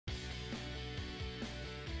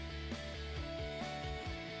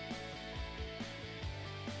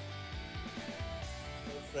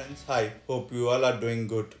friends, hi, hope you all are doing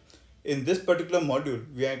good. In this particular module,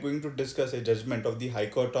 we are going to discuss a judgment of the High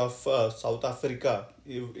Court of South Africa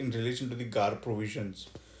in relation to the GAAR provisions.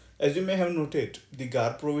 As you may have noted, the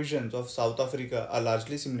GAAR provisions of South Africa are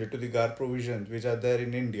largely similar to the GAAR provisions which are there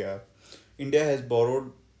in India. India has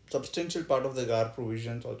borrowed substantial part of the GAAR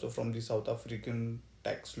provisions also from the South African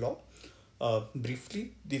tax law.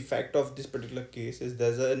 Briefly, the fact of this particular case is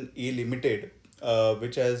there's an A limited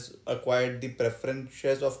which has acquired the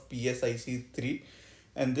preferences of PSIC 3,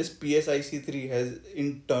 and this PSIC 3 has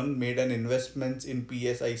in turn made an investment in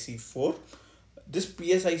PSIC 4. This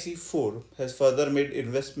PSIC 4 has further made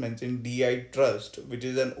investments in DI Trust, which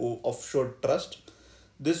is an offshore trust.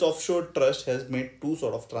 This offshore trust has made two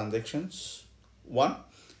sort of transactions. One,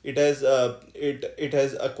 it has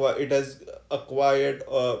acquired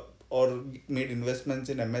or made investments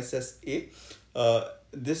in MSSA.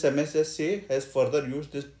 This MSSA has further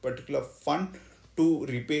used this particular fund to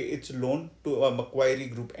repay its loan to a Macquarie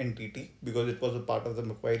Group entity because it was a part of the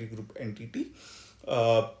Macquarie Group entity.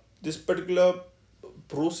 This particular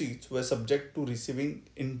proceeds were subject to receiving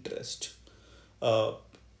interest. Uh,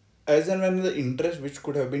 as and when the interest which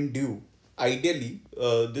could have been due, ideally,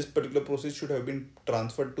 this particular proceeds should have been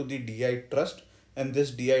transferred to the DI trust, and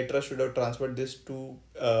this DI trust should have transferred this to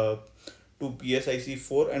PSIC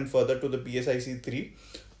 4 and further to the PSIC 3.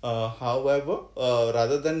 However,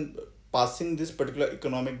 rather than passing this particular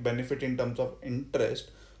economic benefit in terms of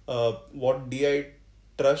interest, what DI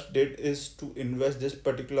trust did is to invest this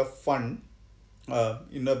particular fund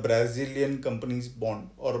in a Brazilian company's bond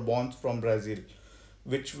or bonds from Brazil,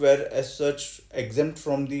 which were as such exempt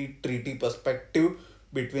from the treaty perspective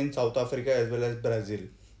between South Africa as well as Brazil.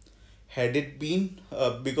 Had it been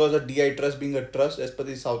because a DI trust being a trust as per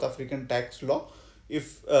the South African tax law,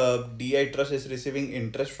 if DI trust is receiving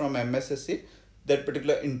interest from MSSA, that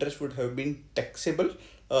particular interest would have been taxable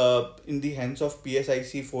in the hands of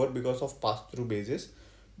PSIC 4 because of pass-through basis.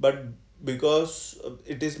 But because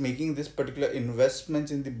it is making this particular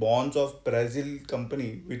investments in the bonds of Brazil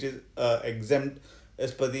company, which is exempt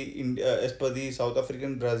as per the South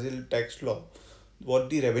African Brazil tax law,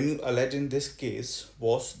 what the revenue alleged in this case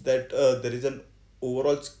was that there is an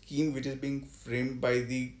overall scheme which is being framed by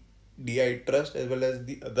the DI trust as well as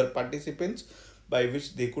the other participants by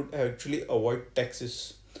which they could actually avoid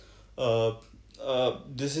taxes. Uh,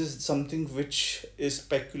 this is something which is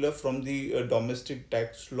peculiar from the domestic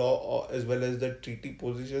tax law or as well as the treaty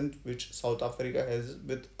positions which South Africa has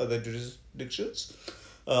with other jurisdictions.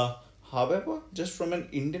 Uh, However, just from an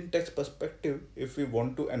Indian tax perspective, if we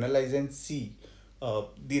want to analyze and see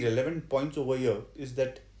the relevant points over here is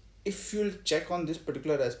that if you'll check on this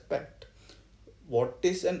particular aspect, what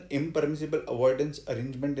is an impermissible avoidance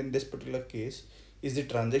arrangement in this particular case is the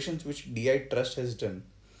transactions which DI Trust has done.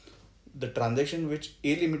 The transaction which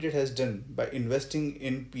A Limited has done by investing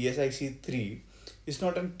in PSIC 3 is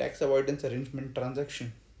not a tax avoidance arrangement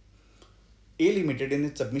transaction. A Limited in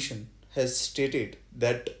its submission has stated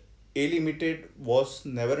that A Limited was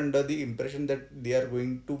never under the impression that they are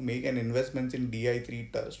going to make an investment in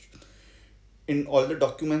DI3 Trust. In all the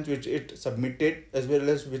documents which it submitted as well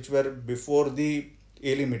as which were before the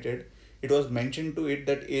A Limited, it was mentioned to it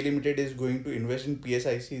that A Limited is going to invest in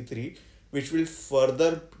PSIC 3, which will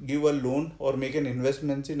further give a loan or make an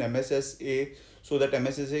investment in MSSA so that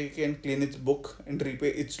MSSA can clean its book and repay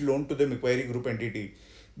its loan to the Macquarie Group entity.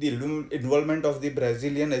 The involvement of the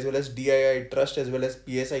Brazilian as well as DII Trust as well as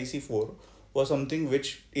PSIC 4 was something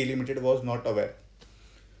which A Limited was not aware.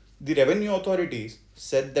 The revenue authorities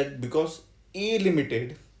said that because A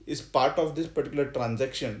Limited is part of this particular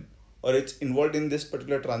transaction or it's involved in this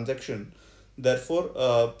particular transaction, therefore,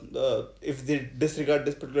 if they disregard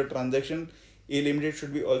this particular transaction, A Limited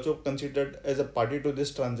should be also considered as a party to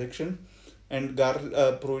this transaction, and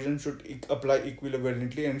GAAR provision should apply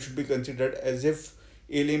equivalently and should be considered as if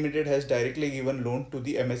A Limited has directly given loan to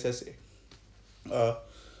the MSSA.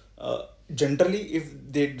 Uh, Generally, if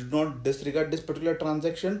they do not disregard this particular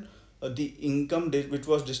transaction, the income which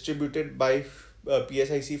was distributed by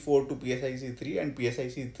PSIC 4 to PSIC 3 and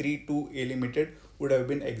PSIC 3 to A Limited would have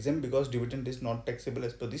been exempt because dividend is not taxable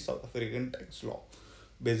as per the South African tax law.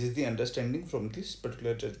 This is the understanding from this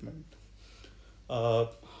particular judgment. Uh,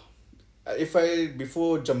 if I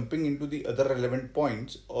before jumping into the other relevant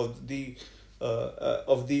points of the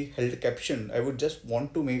held caption, I would just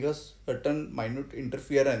want to make a certain minute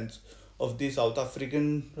interference of the South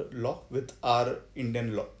African law with our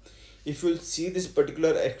Indian law. If you'll see this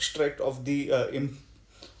particular extract of the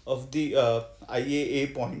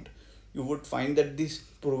IAA point, you would find that these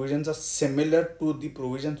provisions are similar to the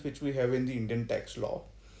provisions which we have in the Indian tax law.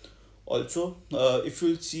 Also, if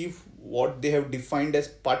you'll see what they have defined as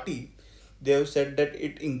party, they have said that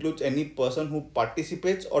it includes any person who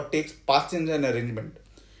participates or takes part in an arrangement.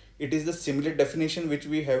 It is the similar definition which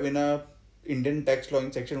we have in a Indian tax law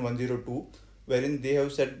in section 102, wherein they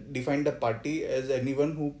have said defined a party as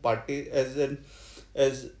anyone who party as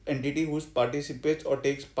entity who participates or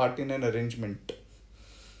takes part in an arrangement.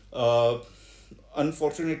 Uh,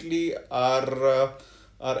 Unfortunately, our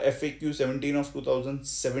FAQ 17 of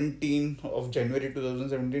 2017 of January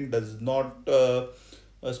 2017 does not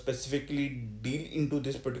specifically deal into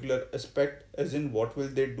this particular aspect, as in what will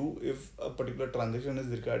they do if a particular transaction is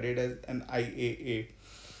regarded as an IAA.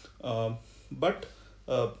 But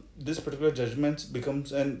this particular judgment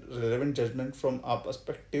becomes an relevant judgment from our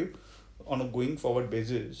perspective on a going forward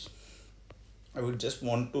basis. I would just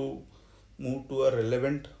want to move to a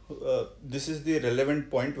relevant. This is the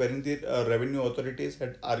relevant point wherein the revenue authorities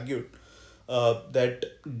had argued that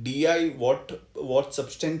DI, what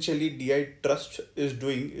substantially DI Trust is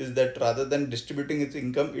doing is that rather than distributing its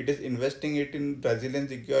income, it is investing it in Brazilian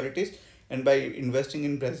securities, and by investing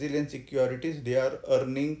in Brazilian securities, they are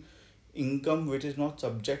earning income which is not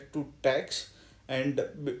subject to tax, and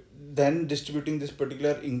then distributing this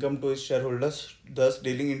particular income to its shareholders, thus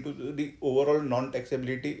dealing into the overall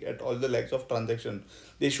non-taxability at all the legs of transaction.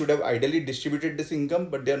 They should have ideally distributed this income,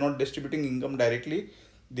 but they are not distributing income directly.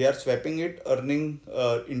 They are swapping it, earning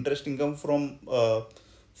interest income from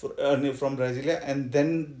Brasilia, and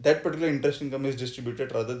then that particular interest income is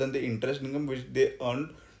distributed rather than the interest income which they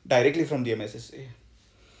earned directly from the MSSA.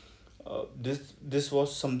 This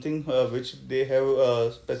was something which they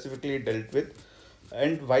have specifically dealt with,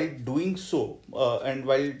 and while doing so, and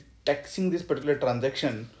while taxing this particular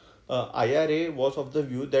transaction, IRA was of the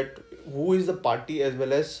view that who is the party, as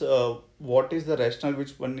well as what is the rationale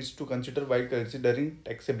which one needs to consider while considering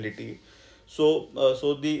taxability. So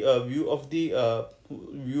the view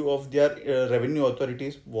of their revenue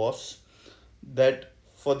authorities was that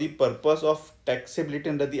for the purpose of taxability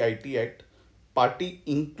under the IT Act, party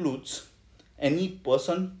includes any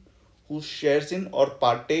person who shares in or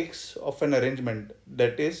partakes of an arrangement,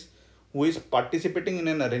 that is, who is participating in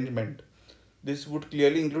an arrangement. This would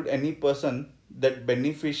clearly include any person that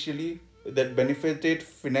benefited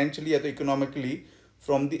financially or economically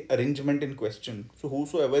from the arrangement in question. So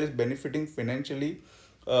whosoever is benefiting financially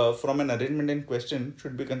from an arrangement in question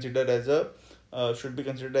should be considered as a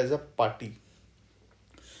party.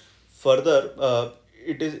 Further,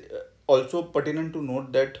 it is also pertinent to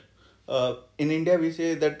note that in India we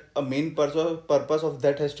say that a main purpose of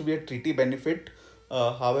that has to be a treaty benefit.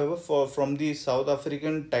 However, from the South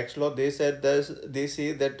African tax law, they say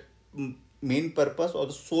that main purpose or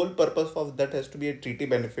the sole purpose of that has to be a treaty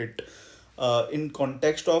benefit. In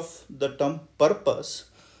context of the term purpose,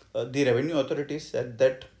 the revenue authorities said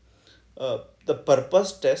that the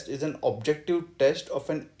purpose test is an objective test of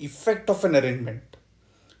an effect of an arrangement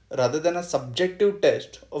rather than a subjective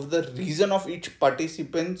test of the reason of each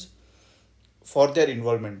participants for their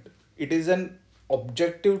involvement. It is an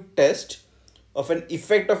objective test of an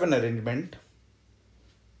effect of an arrangement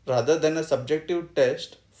rather than a subjective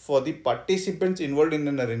test for the participants involved in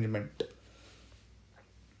an arrangement.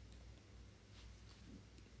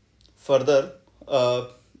 Further,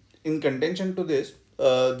 in contention to this,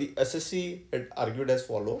 the SSC had argued as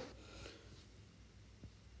follow.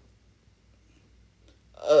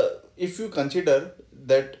 If you consider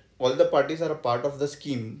that all the parties are a part of the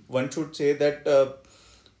scheme, one should say that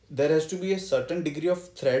there has to be a certain degree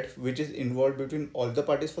of thread which is involved between all the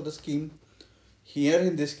parties for the scheme. Here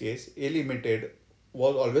in this case, A Limited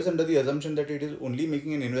was always under the assumption that it is only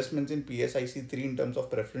making an investment in PSIC 3 in terms of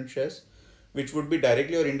preference shares, which would be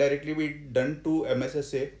directly or indirectly be done to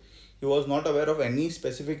MSSA. He was not aware of any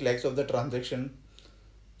specific legs of the transaction,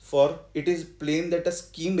 for it is plain that a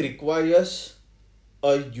scheme requires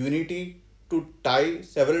a unity to tie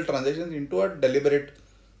several transactions into a deliberate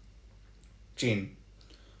chain.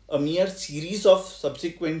 A mere series of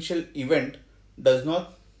subsequential event does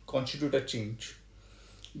not constitute a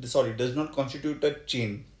does not constitute a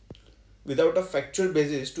chain. Without a factual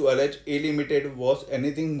basis to allege A Limited was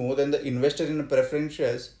anything more than the investor in a preference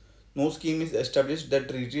shares, no scheme is established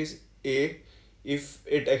that reaches A if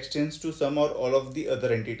it extends to some or all of the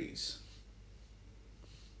other entities.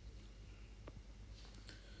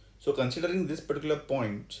 So considering this particular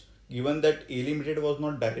point, given that A Limited was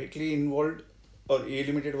not directly involved or A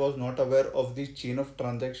Limited was not aware of the chain of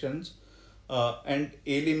transactions, and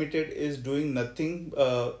A Limited is doing nothing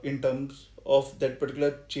in terms of that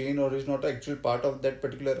particular chain or is not actual part of that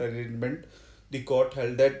particular arrangement, the court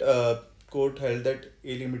held that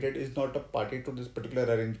A Limited is not a party to this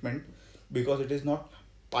particular arrangement because it is not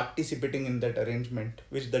participating in that arrangement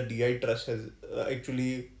which the DI trust has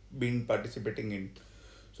actually been participating in.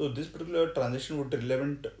 So this particular transaction would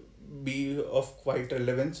relevant be of quite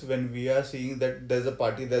relevance when we are seeing that there's a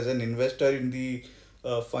party, there's an investor in the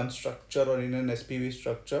fund structure or in an SPV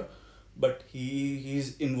structure, but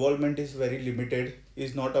his involvement is very limited.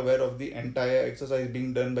 He's not aware of the entire exercise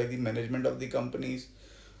being done by the management of the companies,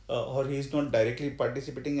 or he is not directly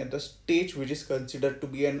participating at the stage which is considered to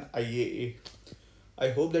be an IAA. I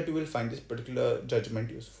hope that you will find this particular judgment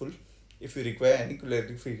useful. If you require any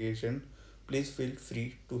clarification, please feel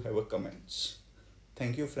free to have a comments.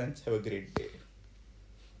 Thank you friends. Have a great day.